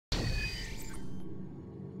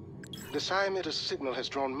The Psi-emitter's signal has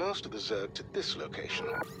drawn most of the Zerg to this location.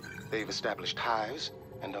 They've established hives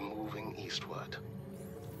and are moving eastward.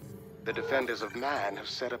 The defenders of man have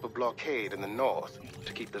set up a blockade in the north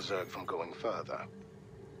to keep the Zerg from going further.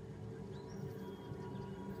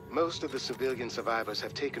 Most of the civilian survivors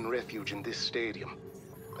have taken refuge in this stadium,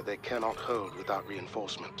 but they cannot hold without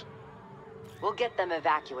reinforcement. We'll get them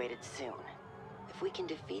evacuated soon. If we can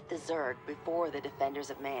defeat the Zerg before the defenders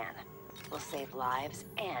of man, we'll save lives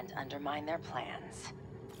and undermine their plans.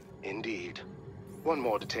 Indeed. One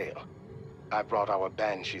more detail. I brought our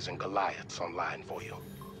Banshees and Goliaths online for you.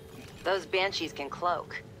 Those Banshees can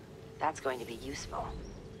cloak. That's going to be useful.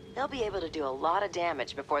 They'll be able to do a lot of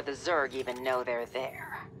damage before the Zerg even know they're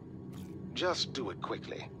there. Just do it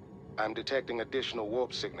quickly. I'm detecting additional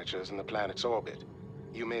warp signatures in the planet's orbit.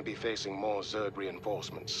 You may be facing more Zerg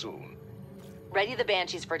reinforcements soon. Ready the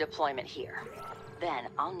Banshees for deployment here. Then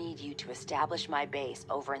I'll need you to establish my base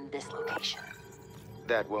over in this location.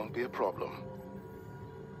 That won't be a problem.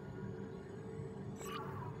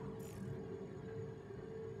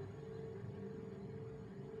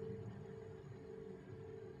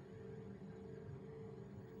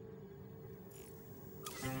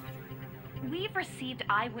 We've received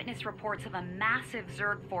eyewitness reports of a massive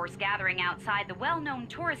Zerg force gathering outside the well-known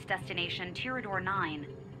tourist destination Tirador 9.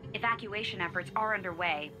 Evacuation efforts are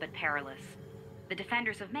underway, but perilous. The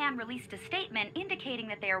Defenders of Man released a statement indicating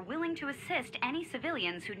that they are willing to assist any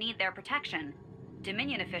civilians who need their protection.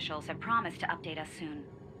 Dominion officials have promised to update us soon.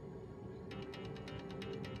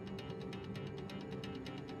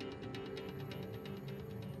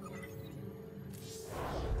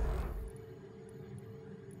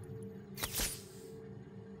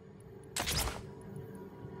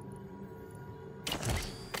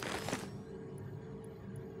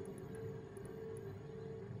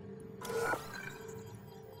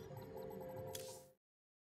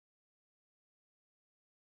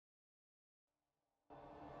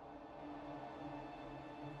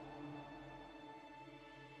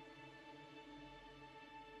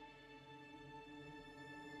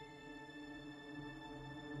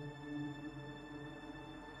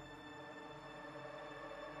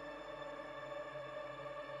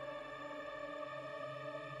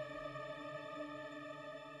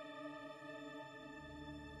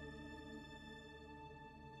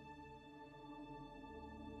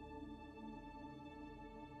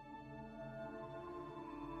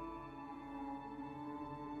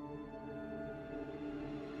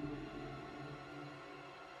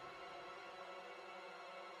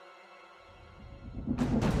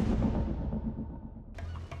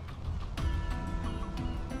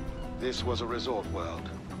 This was a resort world.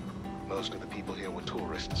 Most of the people here were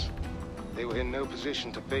tourists. They were in no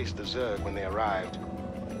position to face the Zerg when they arrived.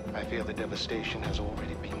 I fear the devastation has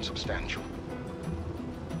already been substantial.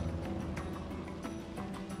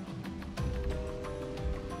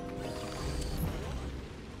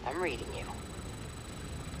 I'm reading you.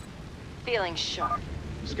 Feeling sharp.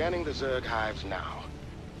 Scanning the Zerg hives now.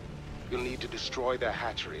 You'll need to destroy their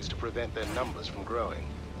hatcheries to prevent their numbers from growing.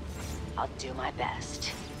 I'll do my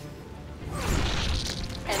best.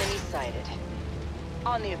 Enemy sighted.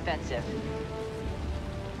 On the offensive.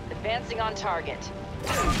 Advancing on target.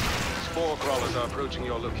 Spore crawlers are approaching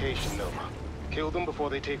your location, Nova. Kill them before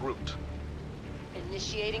they take root.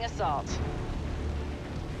 Initiating assault.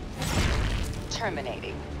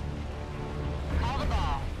 Terminating. Call the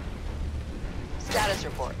ball. Status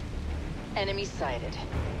report. Enemy sighted.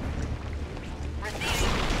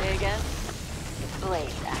 Receiving. Say again?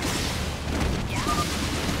 Blaze that.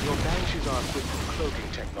 Your Banshees are equipped with cloaking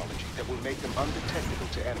technology that will make them undetectable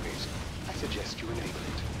to enemies. I suggest you enable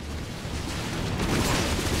it.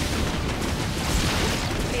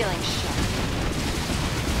 Feeling sharp.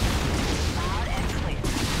 Loud and clear.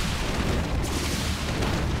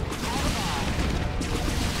 Call the ball.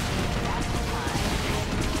 That's the time.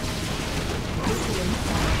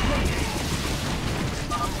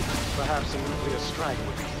 Perhaps a nuclear strike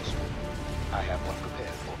would be useful. I have one prepared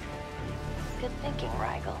for you. Good thinking,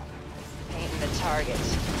 Rigel. Painting the target.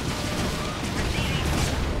 Receiving.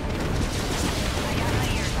 I got my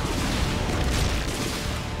ears on.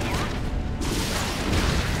 Yeah?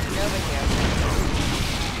 Nova here.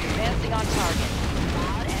 Advancing on target.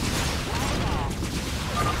 Loud and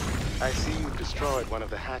loud. I see you've destroyed one of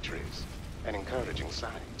the hatcheries. An encouraging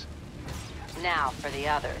sight. Now for the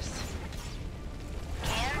others.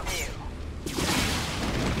 Can do.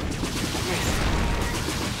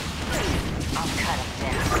 I'll cut him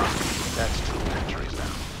down. That's 2 hatcheries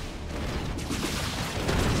now.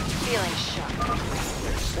 Feeling sharp.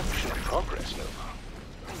 Exceptional progress, Nova.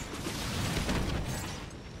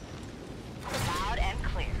 Loud and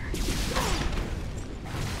clear.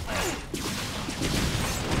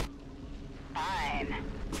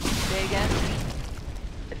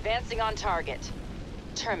 Advancing on target.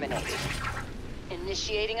 Terminated.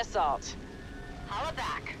 Initiating assault. Holla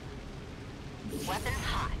back. Weapons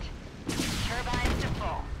hot. Turbines to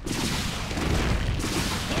full.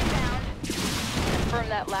 Inbound. Confirm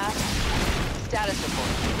that last. Status report.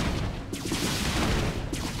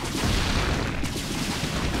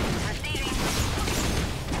 Receiving.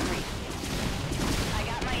 I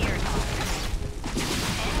got my ears on.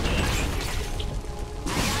 Engaging.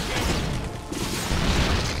 I got this.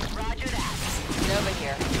 Roger that. Nova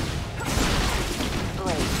here.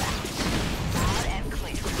 Blaze out. Loud and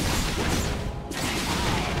clear.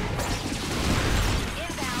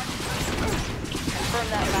 Inbound. Confirm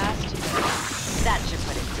that last. That should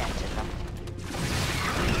put a dent in them.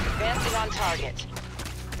 Advancing on target.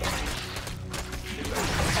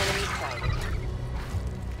 Enemy sighted.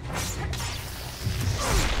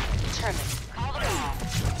 Terminate. Call the ball.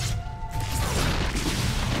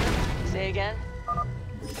 Say again?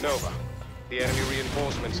 Nova, the enemy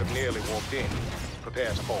reinforcements have nearly walked in. Prepare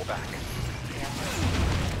to fall back.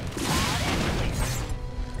 Loud and clear.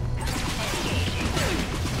 Engaging.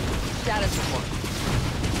 Status report.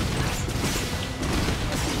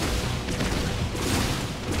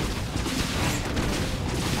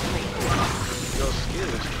 Your skill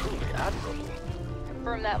is truly admirable.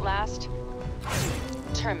 Confirm that last.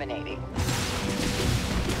 Terminating.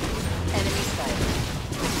 Enemy sighted.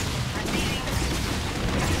 Receiving.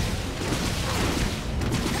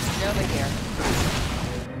 Nova here.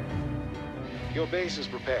 Your base is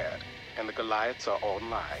prepared, and the Goliaths are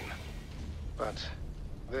online. But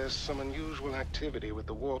there's some unusual activity with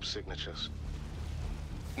the warp signatures.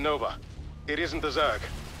 Nova, it isn't the Zerg.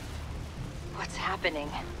 What's happening?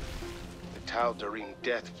 The Tal'Darim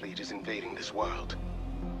Death Fleet is invading this world.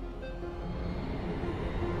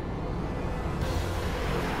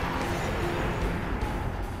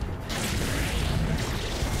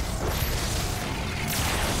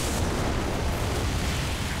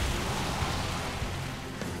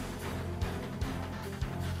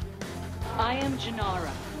 I am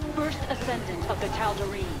Janara, first ascendant of the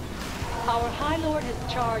Tal'Darim. Our High Lord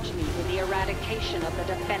has charged me with the eradication of the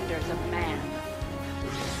Defenders of Man.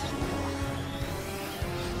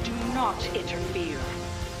 Do not interfere.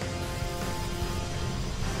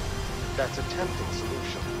 That's a tempting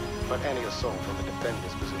solution, but any assault on the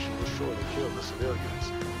Defender's position will surely kill the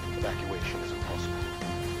civilians. Evacuation is impossible.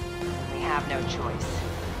 We have no choice.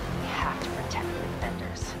 We have to protect the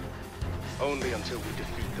Defenders. Only until we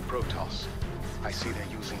defeat the Protoss. I see they're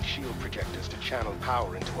using shield projectors to channel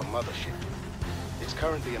power into a mothership. It's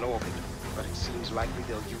currently in orbit, but it seems likely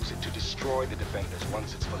they'll use it to destroy the Defenders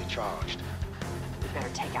once it's fully charged. We better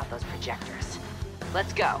take out those projectors.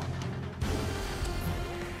 Let's go.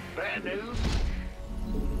 Bad news?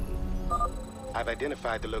 I've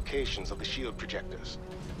identified the locations of the shield projectors.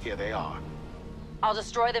 Here they are. I'll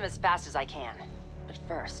destroy them as fast as I can. But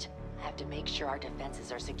first, I have to make sure our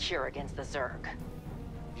defenses are secure against the Zerg.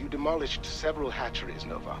 You demolished several hatcheries,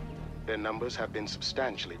 Nova. Their numbers have been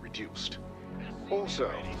substantially reduced. Also,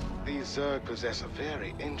 these Zerg possess a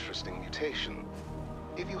very interesting mutation.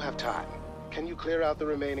 If you have time, can you clear out the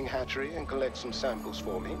remaining hatchery and collect some samples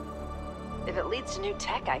for me? If it leads to new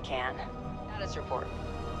tech, I can. Status report.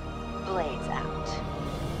 Blades out.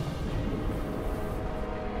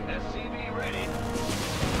 SCV ready.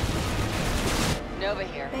 Nova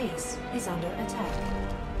here. Base is under attack.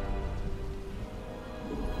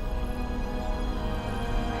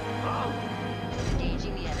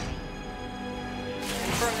 Engaging the enemy.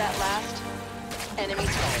 Confirm that last. Enemy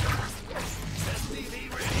sighted. SCV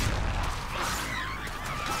ready.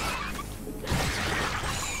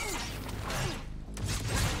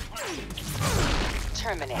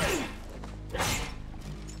 Terminated.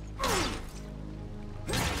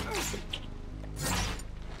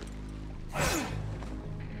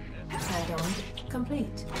 Add-on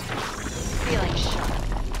complete. Feeling sharp.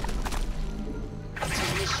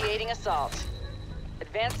 Initiating assault.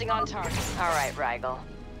 Advancing on target. All right, Rigel.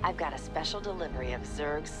 I've got a special delivery of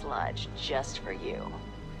Zerg sludge just for you.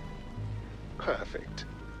 Perfect.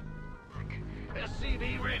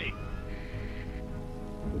 SCV ready.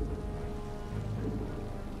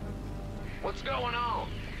 What's going on?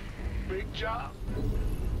 Big job?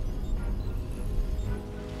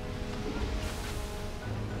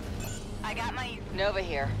 I got my... Nova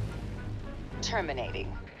here.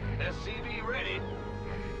 Terminating. SCV ready.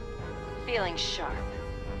 Feeling sharp.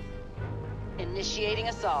 Initiating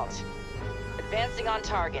assault. Advancing on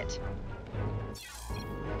target.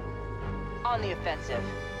 On the offensive.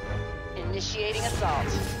 Initiating assault.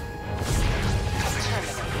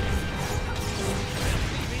 Terminating.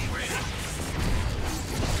 SCV ready.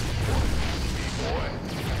 Boy,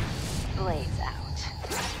 Blades out.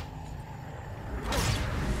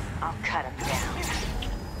 I'll cut him down.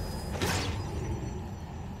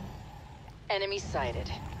 Enemy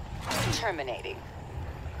sighted. Terminating.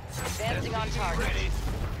 Advancing on target.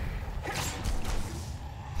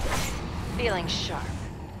 Feeling sharp.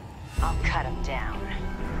 I'll cut him down.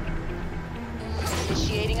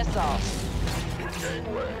 Initiating assault.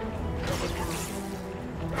 Gangway. Coming through.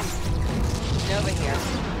 Nova here.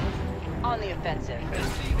 On the offensive.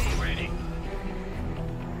 SCV ready.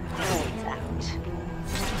 Blades out.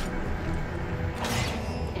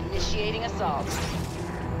 Initiating assault.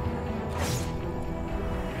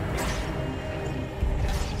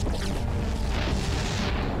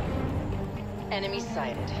 Enemy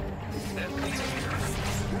sighted.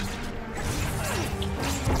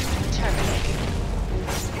 Terminating.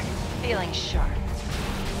 Feeling sharp.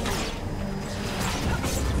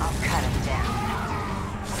 I'll cut him down.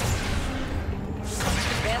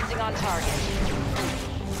 Advancing on target.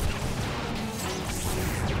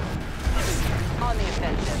 On the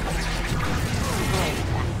offensive.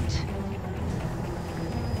 Blades out.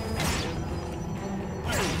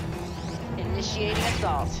 Initiating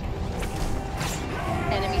assault.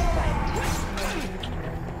 Enemy sighted.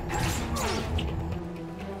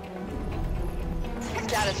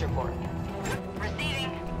 Status report.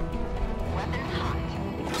 Receiving. Weapons hot.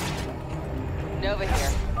 Nova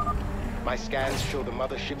here. My scans show the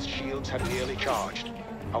mothership's shields have nearly charged.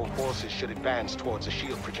 Our forces should advance towards a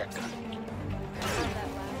shield projector.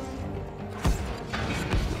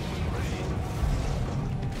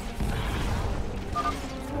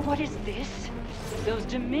 What is this? Those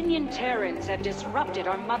Dominion Terrans have disrupted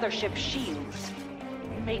our mothership shields.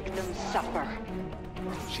 Make them suffer.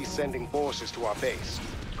 She's sending forces to our base.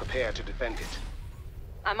 Prepare to defend it.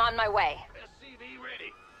 I'm on my way. SCV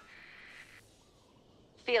ready.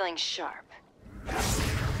 Feeling sharp.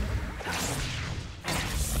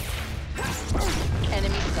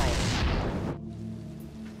 Enemy sighted.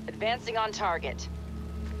 Advancing on target.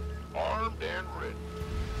 Armed and ready.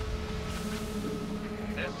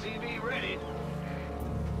 SCV ready.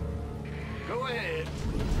 Go ahead.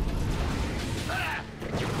 Ah!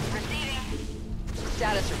 Receiving.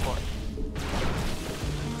 Status report.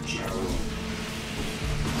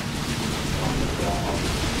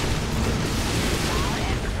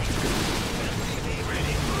 SCV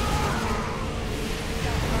ready.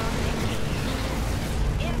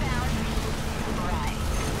 Inbound. Right.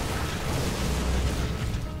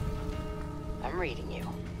 I'm reading you.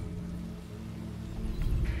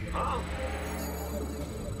 Huh?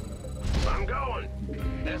 I'm going.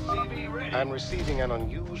 SCV ready. I'm receiving an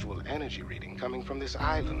unusual energy reading coming from this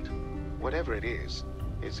island. Whatever it is,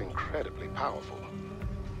 it's incredibly powerful.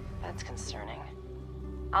 That's concerning.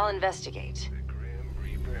 I'll investigate. The Grim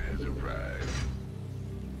Reaper has arrived.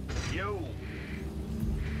 Yo.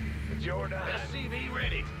 It's your time. SCV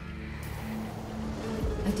ready.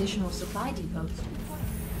 Additional supply depots.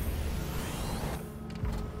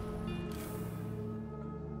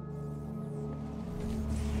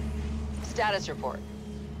 Status report.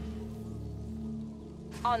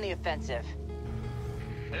 On the offensive.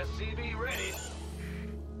 SCV ready.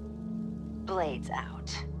 Blades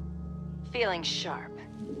out. Feeling sharp.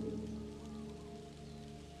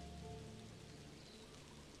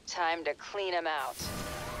 Time to clean him out.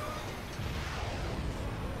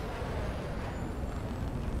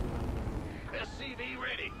 SCV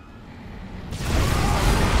ready.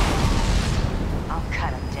 I'll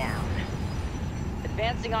cut him down.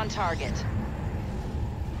 Advancing on target.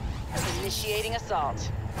 Initiating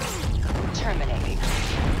assault. Terminating.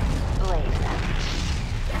 Blades out.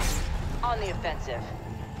 On the offensive.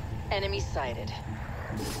 Enemy sighted.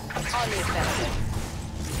 On the offensive.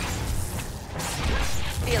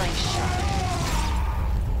 Feeling sharp.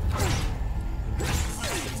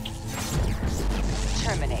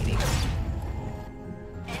 Terminating.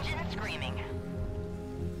 Engine screaming.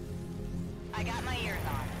 I got my ears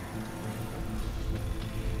on.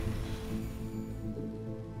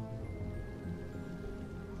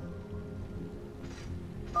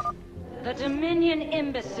 The Dominion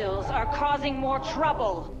imbeciles are causing more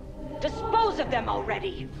trouble. Dispose of them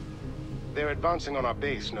already. They're advancing on our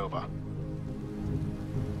base, Nova.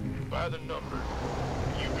 By the numbers.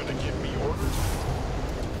 You gonna give me orders?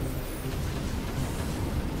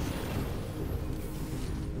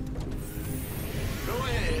 Go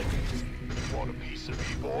ahead. Want a piece of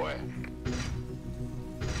me, boy?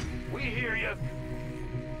 We hear you.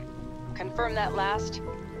 Confirm that last.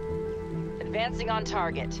 Advancing on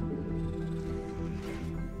target.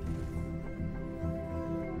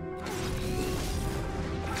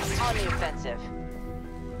 On the offensive.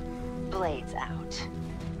 Blades out.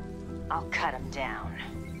 I'll cut him down.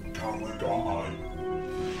 Covert online.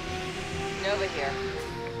 Nova here.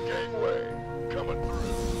 Gateway, coming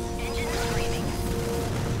through. Engine screaming.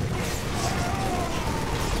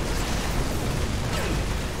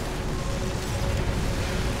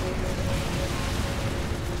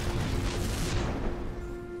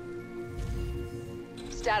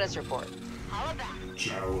 Status report. Holoback.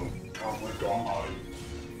 General, Covert online.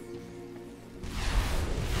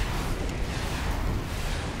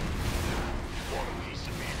 Want a piece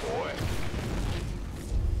of me, boy?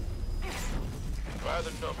 By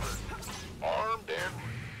the number. Armed and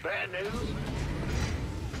bad news?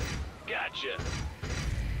 Gotcha.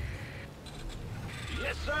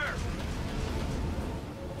 Yes, sir.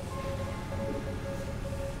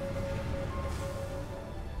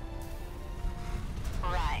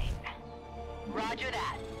 Right. Roger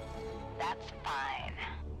that. That's fine.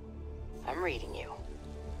 I'm reading you.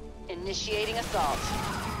 Initiating assault.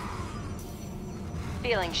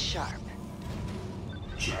 Feeling sharp.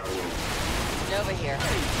 General, Nova here.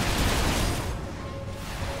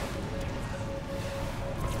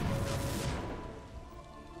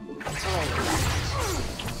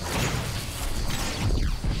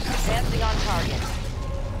 Advancing on target.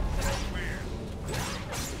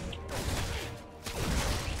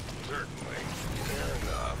 Certainly. Fair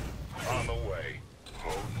enough. On the way.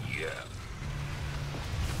 Oh, yeah.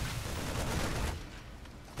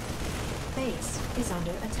 Base is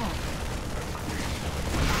under attack.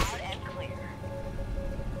 Loud and clear.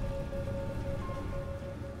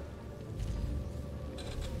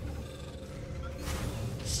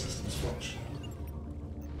 systems functional.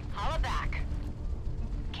 Holoback.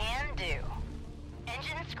 Can do.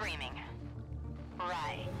 Engine screaming.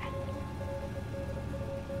 Right.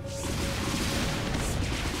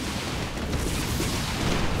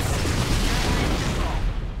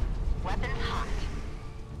 Weapons hot.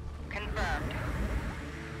 Confirmed.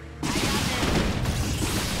 I got this.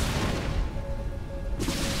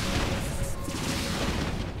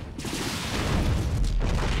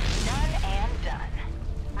 Done and done.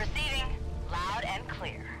 Receiving. Loud and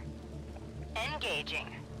clear. Engaging.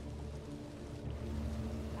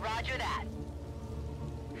 Roger that.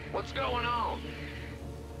 What's going on?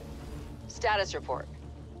 Status report.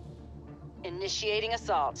 Initiating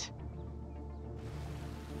assault.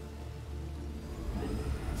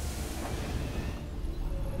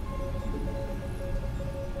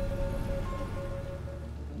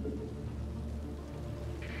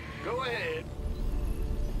 Go ahead.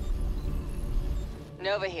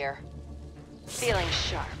 Nova here. Feeling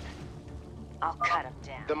sharp. I'll cut him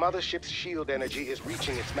down. The mothership's shield energy is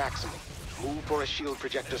reaching its maximum. Move for a shield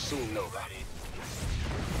projector soon, Nova.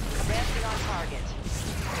 Advancing on target.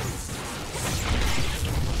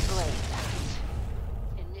 Blade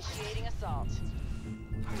out. Initiating assault.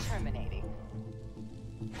 Terminating.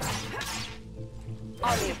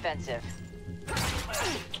 On the offensive.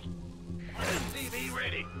 SCV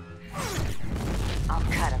ready. I'll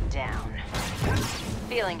cut him down.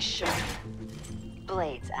 Feeling sharp.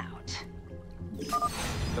 Blades out.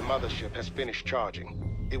 The mothership has finished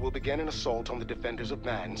charging. It will begin an assault on the defenders of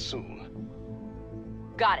man soon.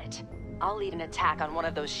 Got it. I'll lead an attack on one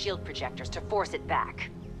of those shield projectors to force it back.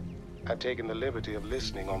 I've taken the liberty of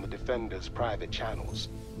listening on the defenders' private channels.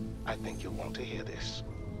 I think you'll want to hear this.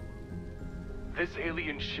 This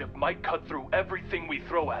alien ship might cut through everything we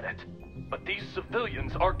throw at it. But these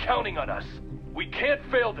civilians are counting on us. We can't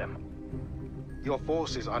fail them. Your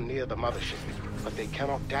forces are near the mothership, but they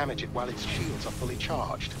cannot damage it while its shields are fully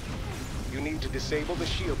charged. You need to disable the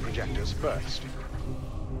shield projectors first.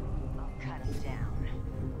 I'll cut him down.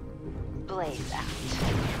 Blades out.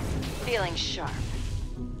 Feeling sharp.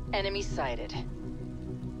 Enemy sighted.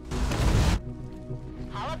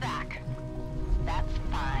 Holoback. That's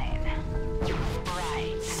fine.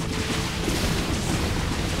 Right.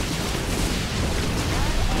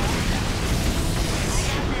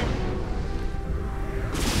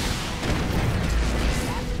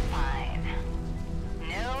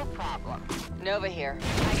 Nova here.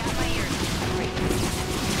 I got my ears free.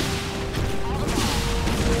 All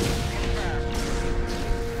confirmed.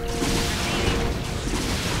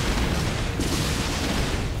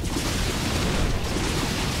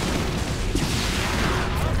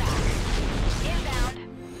 Inbound.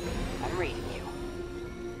 I'm reading you.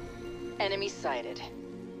 Enemy sighted.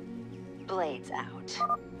 Blades out.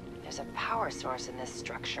 There's a power source in this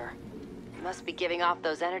structure. It must be giving off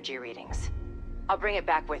those energy readings. I'll bring it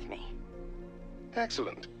back with me.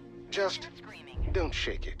 Excellent. Just don't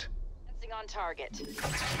shake it. Dancing on target.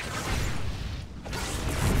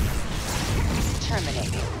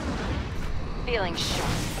 Terminating. Feeling sharp.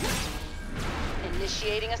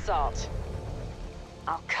 Initiating assault.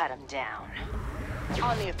 I'll cut him down.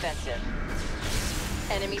 On the offensive.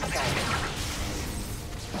 Enemy sighted.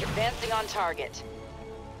 Advancing on target.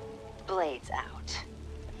 Blades out.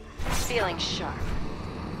 Feeling sharp.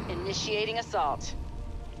 Initiating assault.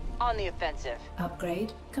 On the offensive.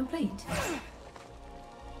 Upgrade complete.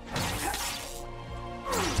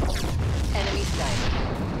 Enemy sighted.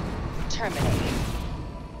 Terminating.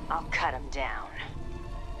 I'll cut him down.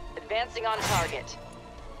 Advancing on target.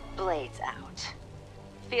 Blades out.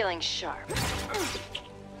 Feeling sharp.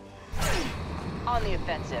 On the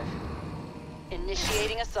offensive.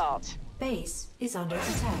 Initiating assault. Base is under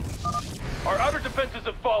attack. Our outer defenses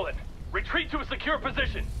have fallen. Retreat to a secure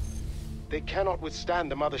position. They cannot withstand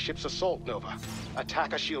the mothership's assault, Nova.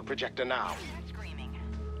 Attack a shield projector now. Screaming.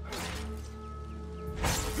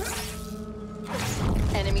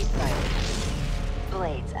 Enemy sighted.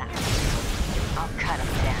 Blades out. I'll cut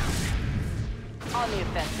him down. On the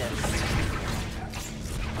offensive.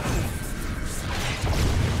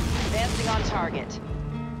 Advancing on target.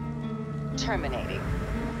 Terminating.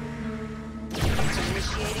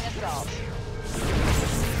 Initiating assault.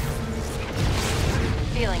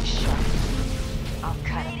 Feeling sharp. I'll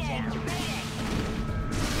cut him down.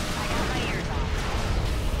 I got my ears on.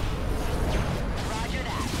 Roger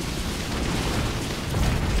that.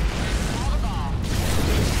 Call the ball.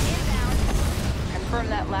 Inbound. Confirm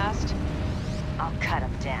that last. I'll cut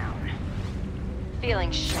him down.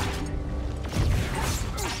 Feeling sharp.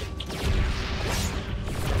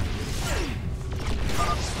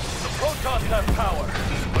 The protons have power,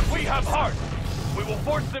 but we have heart. We will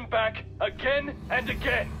force them back again and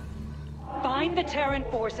again. Find the Terran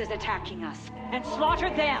forces attacking us, and slaughter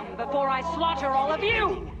them before I slaughter all of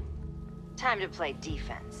you! Time to play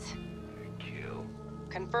defense. Kill.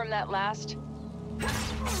 Confirm that last.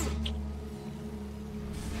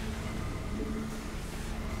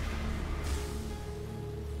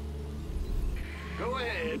 Go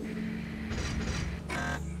ahead.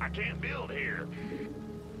 I can't build here.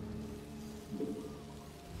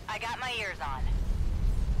 I got my ears on.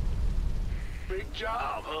 Big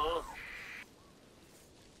job, huh?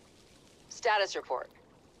 Status report.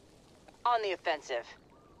 On the offensive.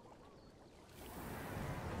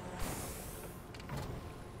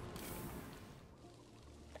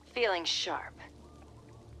 Feeling sharp.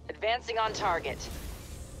 Advancing on target.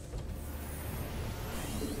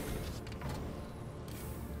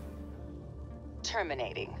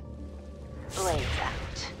 Terminating. Blades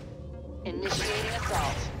out. Initiating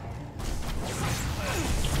assault.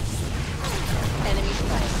 Enemy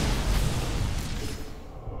sight.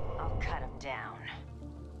 I'll cut him down.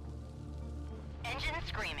 Engine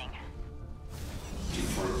screaming.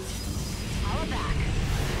 Confirmed. Call it back.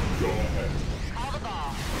 Go ahead. Call the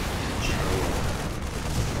ball.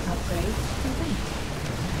 Upgrade complete.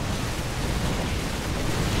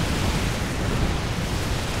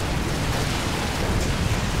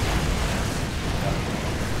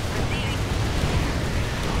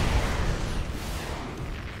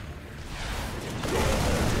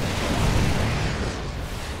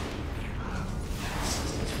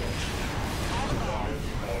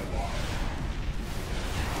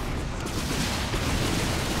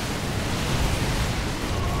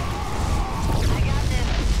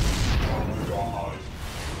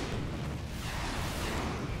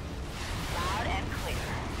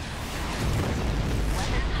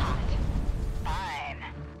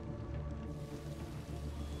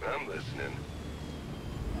 I'm listening.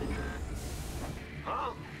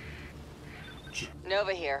 Huh?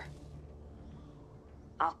 Nova here.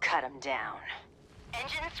 I'll cut him down.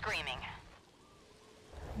 Engine screaming.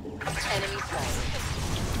 Enemy sight.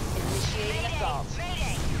 Initiating assault.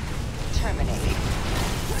 Terminating.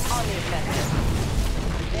 On the offensive.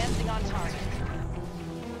 Advancing on target.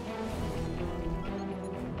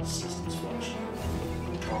 Systems functioning.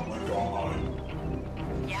 Conflict online.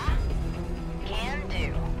 Yeah? Can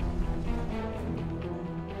do.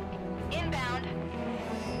 Inbound.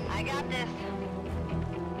 I got this.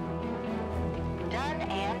 Done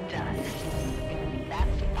and done.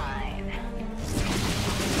 That's fine.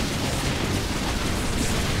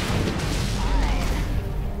 Fine.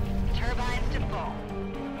 Turbines to full.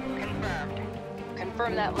 Confirmed.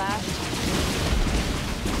 Confirm that last.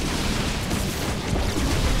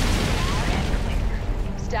 Loud and clear.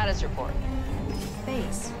 Status report.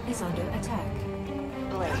 Base is under attack.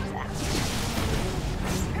 Blades out.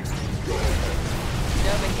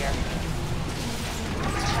 Nova here.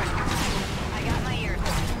 I got my ears on.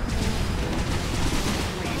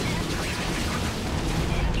 Engine screaming.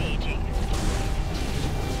 Engaging.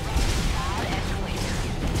 Loud and clear.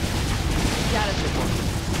 Status report.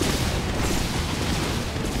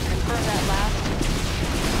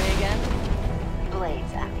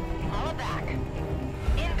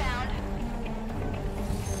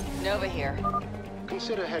 Nova here.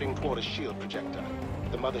 Consider heading toward a shield projector.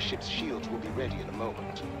 The mothership's shields will be ready in a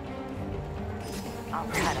moment. I'll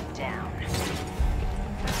cut him down.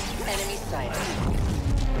 Enemy sighted.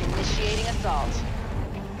 Initiating assault.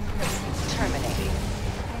 Terminating.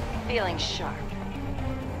 Feeling sharp.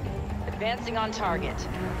 Advancing on target.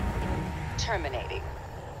 Terminating.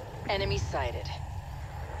 Enemy sighted.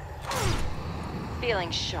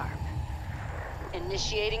 Feeling sharp.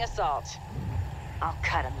 Initiating assault. I'll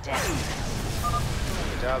cut him down.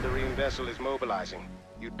 The Tal'Darim vessel is mobilizing.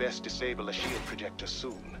 You'd best disable a shield projector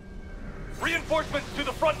soon. Reinforcements to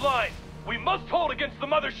the front line! We must hold against the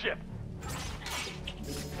mothership!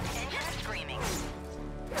 Engine screaming.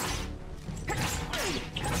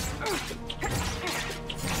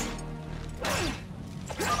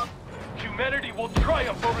 Humanity will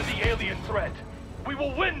triumph over the alien threat! We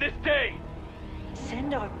will win this day!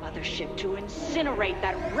 Send our mothership to incinerate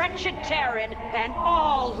that wretched Terran and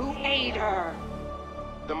all who aid her!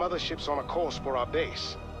 The mothership's on a course for our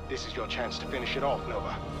base. This is your chance to finish it off,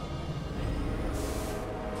 Nova.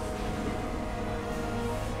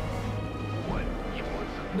 What? You want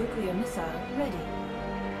some? Nuclear missile ready.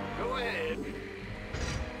 Go ahead.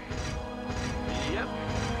 Yep.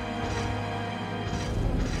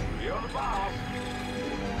 You're the boss.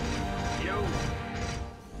 Yo.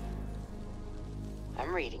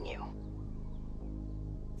 I'm reading you.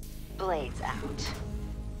 Blades out.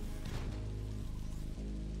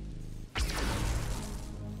 Aim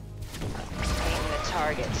the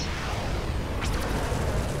target.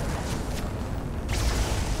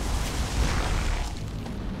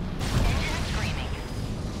 Engine screaming.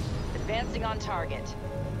 Advancing on target.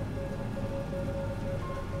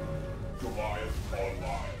 Goliath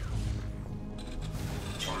online.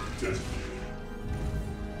 Target designated.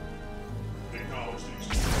 Acknowledge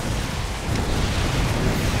these.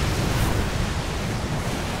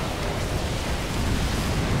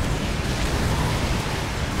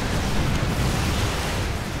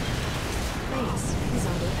 Base is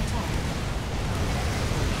under attack.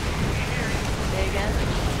 Say again?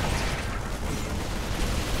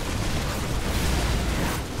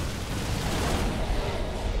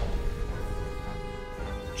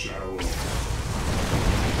 Shadow.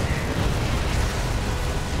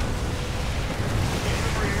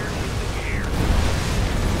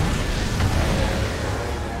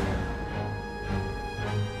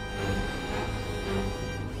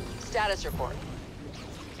 Status report.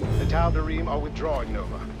 The Tal'Darim are withdrawing,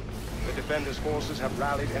 Nova. The Defenders' forces have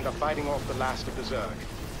rallied and are fighting off the last of the Zerg.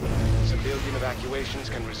 Civilian evacuations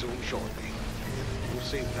can resume shortly. We'll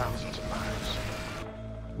save thousands of lives.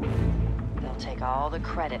 They'll take all the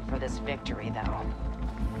credit for this victory, though.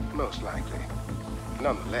 Most likely.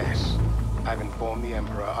 Nonetheless, I've informed the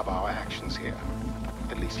Emperor of our actions here.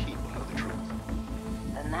 At least he will know the truth.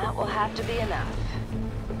 Then that will have to be enough.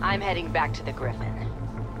 I'm heading back to the Griffin.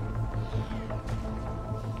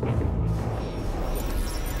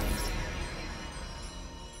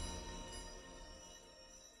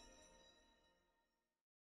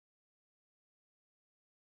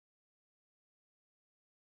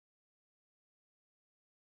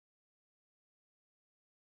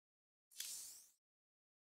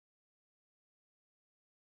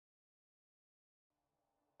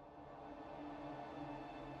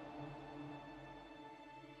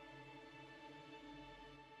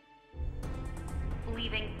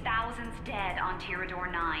 Leaving thousands dead on Tyrador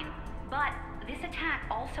 9. But this attack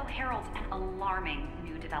also heralds an alarming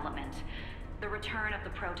new development. The return of the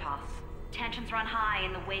Protoss. Tensions run high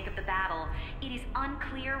in the wake of the battle. It is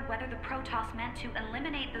unclear whether the Protoss meant to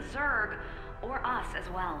eliminate the Zerg, or us as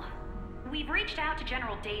well. We've reached out to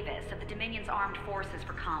General Davis of the Dominion's Armed Forces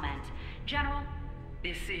for comment. General?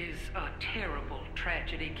 This is a terrible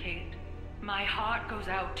tragedy, Kate. My heart goes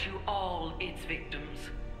out to all its victims.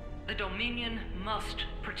 The Dominion must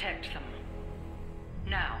protect them.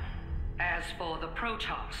 Now, as for the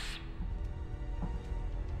Protoss...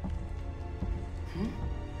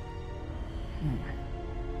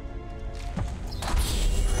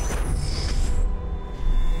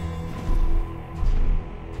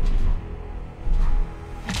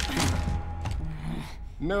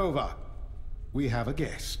 Nova, we have a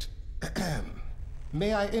guest.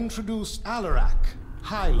 May I introduce Alarak,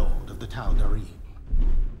 High Lord of the Tal'Darim.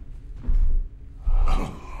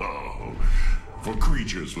 Oh, for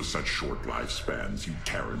creatures with such short lifespans, you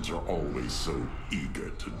Terrans are always so eager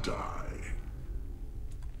to die.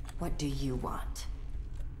 What do you want?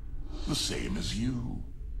 The same as you.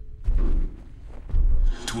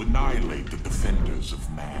 To annihilate the defenders of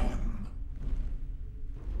man.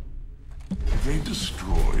 They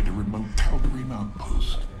destroyed a remote Tal'Darim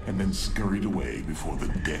outpost. and then scurried away before the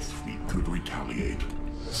Death Fleet could retaliate.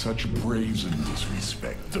 Such brazen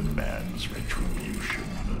disrespect demands retribution.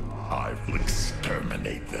 I will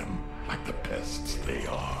exterminate them like the pests they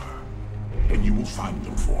are. And you will find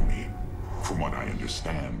them for me. From what I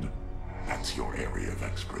understand, that's your area of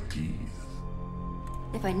expertise.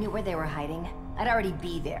 If I knew where they were hiding, I'd already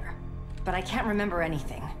be there. But I can't remember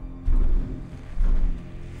anything.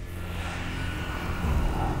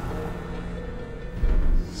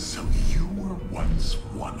 So you were once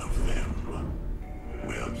one of them.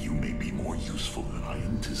 Well, you may be more useful than I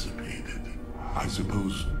anticipated. I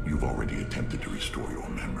suppose you've already attempted to restore your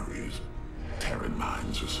memories. Terran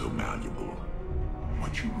minds are so malleable.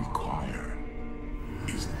 What you require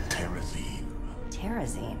is terrazine.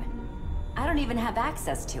 Terrazine? I don't even have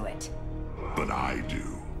access to it. But I do.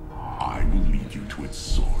 I will lead you to its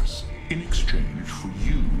source in exchange for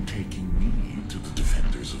you taking me to the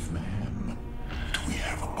Defenders of Man. Do we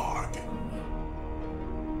have a bargain?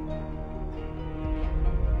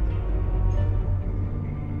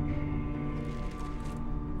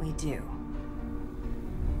 We do.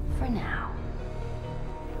 For now.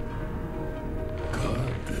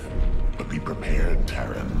 Good. But be prepared,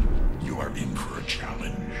 Terran. You are in for a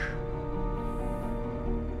challenge.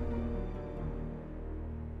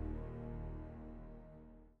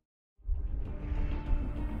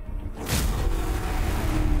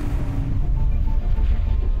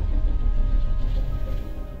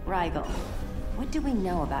 Rigel, what do we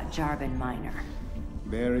know about Jarvan Minor?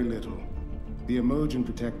 Very little. The Emergent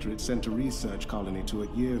Protectorate sent a research colony to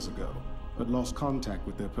it years ago, but lost contact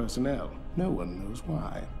with their personnel. No one knows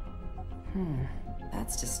why.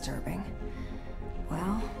 That's disturbing.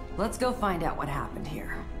 Well, let's go find out what happened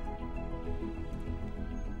here.